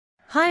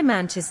Hi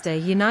Manchester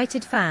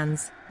United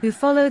fans, who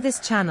follow this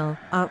channel,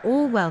 are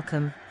all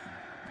welcome.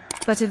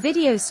 But a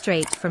video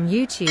straight from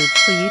YouTube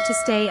for you to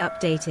stay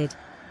updated.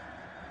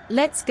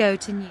 Let's go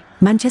to news.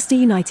 Manchester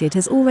United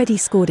has already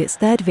scored its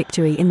third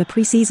victory in the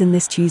pre-season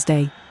this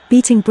Tuesday,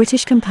 beating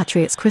British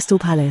compatriots Crystal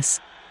Palace.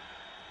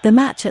 The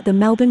match at the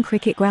Melbourne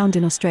Cricket Ground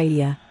in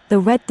Australia, the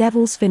Red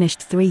Devils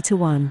finished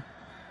 3-1.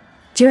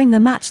 During the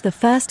match, the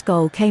first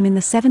goal came in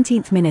the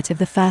 17th minute of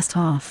the first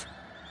half.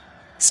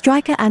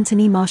 Striker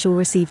Anthony Martial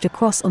received a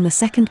cross on the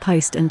second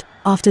post and,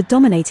 after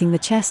dominating the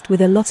chest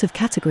with a lot of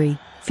category,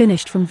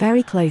 finished from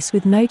very close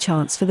with no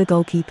chance for the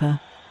goalkeeper.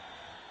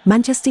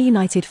 Manchester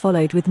United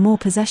followed with more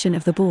possession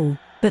of the ball,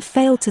 but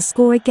failed to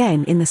score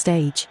again in the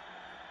stage.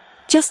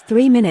 Just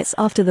 3 minutes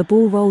after the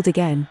ball rolled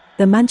again,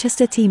 the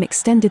Manchester team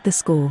extended the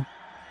score.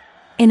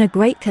 In a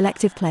great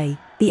collective play,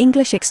 the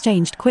English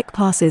exchanged quick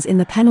passes in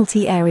the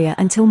penalty area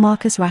until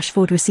Marcus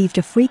Rashford received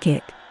a free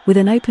kick, with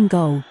an open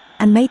goal,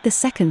 and made the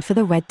second for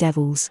the Red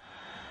Devils.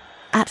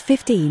 At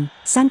 15,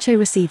 Sancho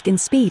received in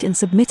speed and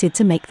submitted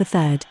to make the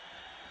third.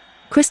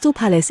 Crystal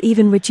Palace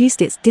even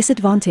reduced its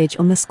disadvantage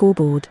on the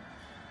scoreboard.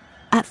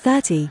 At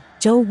 30,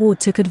 Joel Ward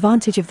took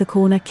advantage of the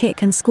corner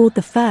kick and scored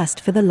the first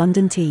for the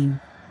London team.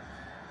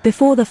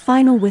 Before the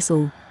final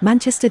whistle,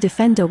 Manchester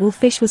defender Will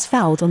Fish was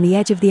fouled on the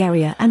edge of the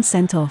area and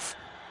sent off.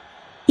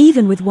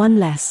 Even with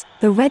one less,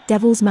 the Red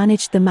Devils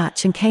managed the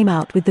match and came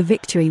out with the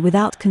victory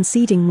without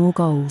conceding more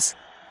goals.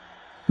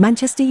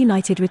 Manchester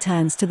United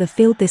returns to the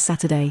field this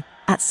Saturday,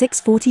 at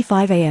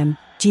 6:45 am,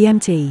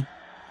 GMT.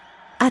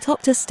 At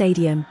Optus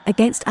Stadium,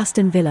 against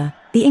Aston Villa,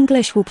 the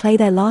English will play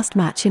their last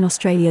match in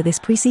Australia this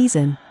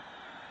pre-season.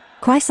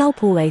 Crystal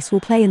Palace will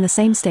play in the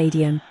same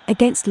stadium,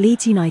 against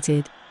Leeds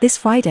United, this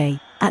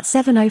Friday, at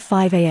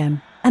 7:05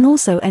 am, and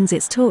also ends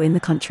its tour in the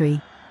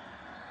country.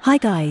 Hi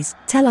guys,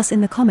 tell us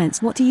in the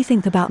comments what do you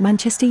think about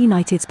Manchester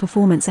United's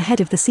performance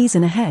ahead of the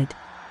season ahead.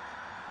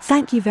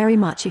 Thank you very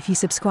much if you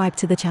subscribe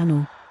to the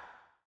channel.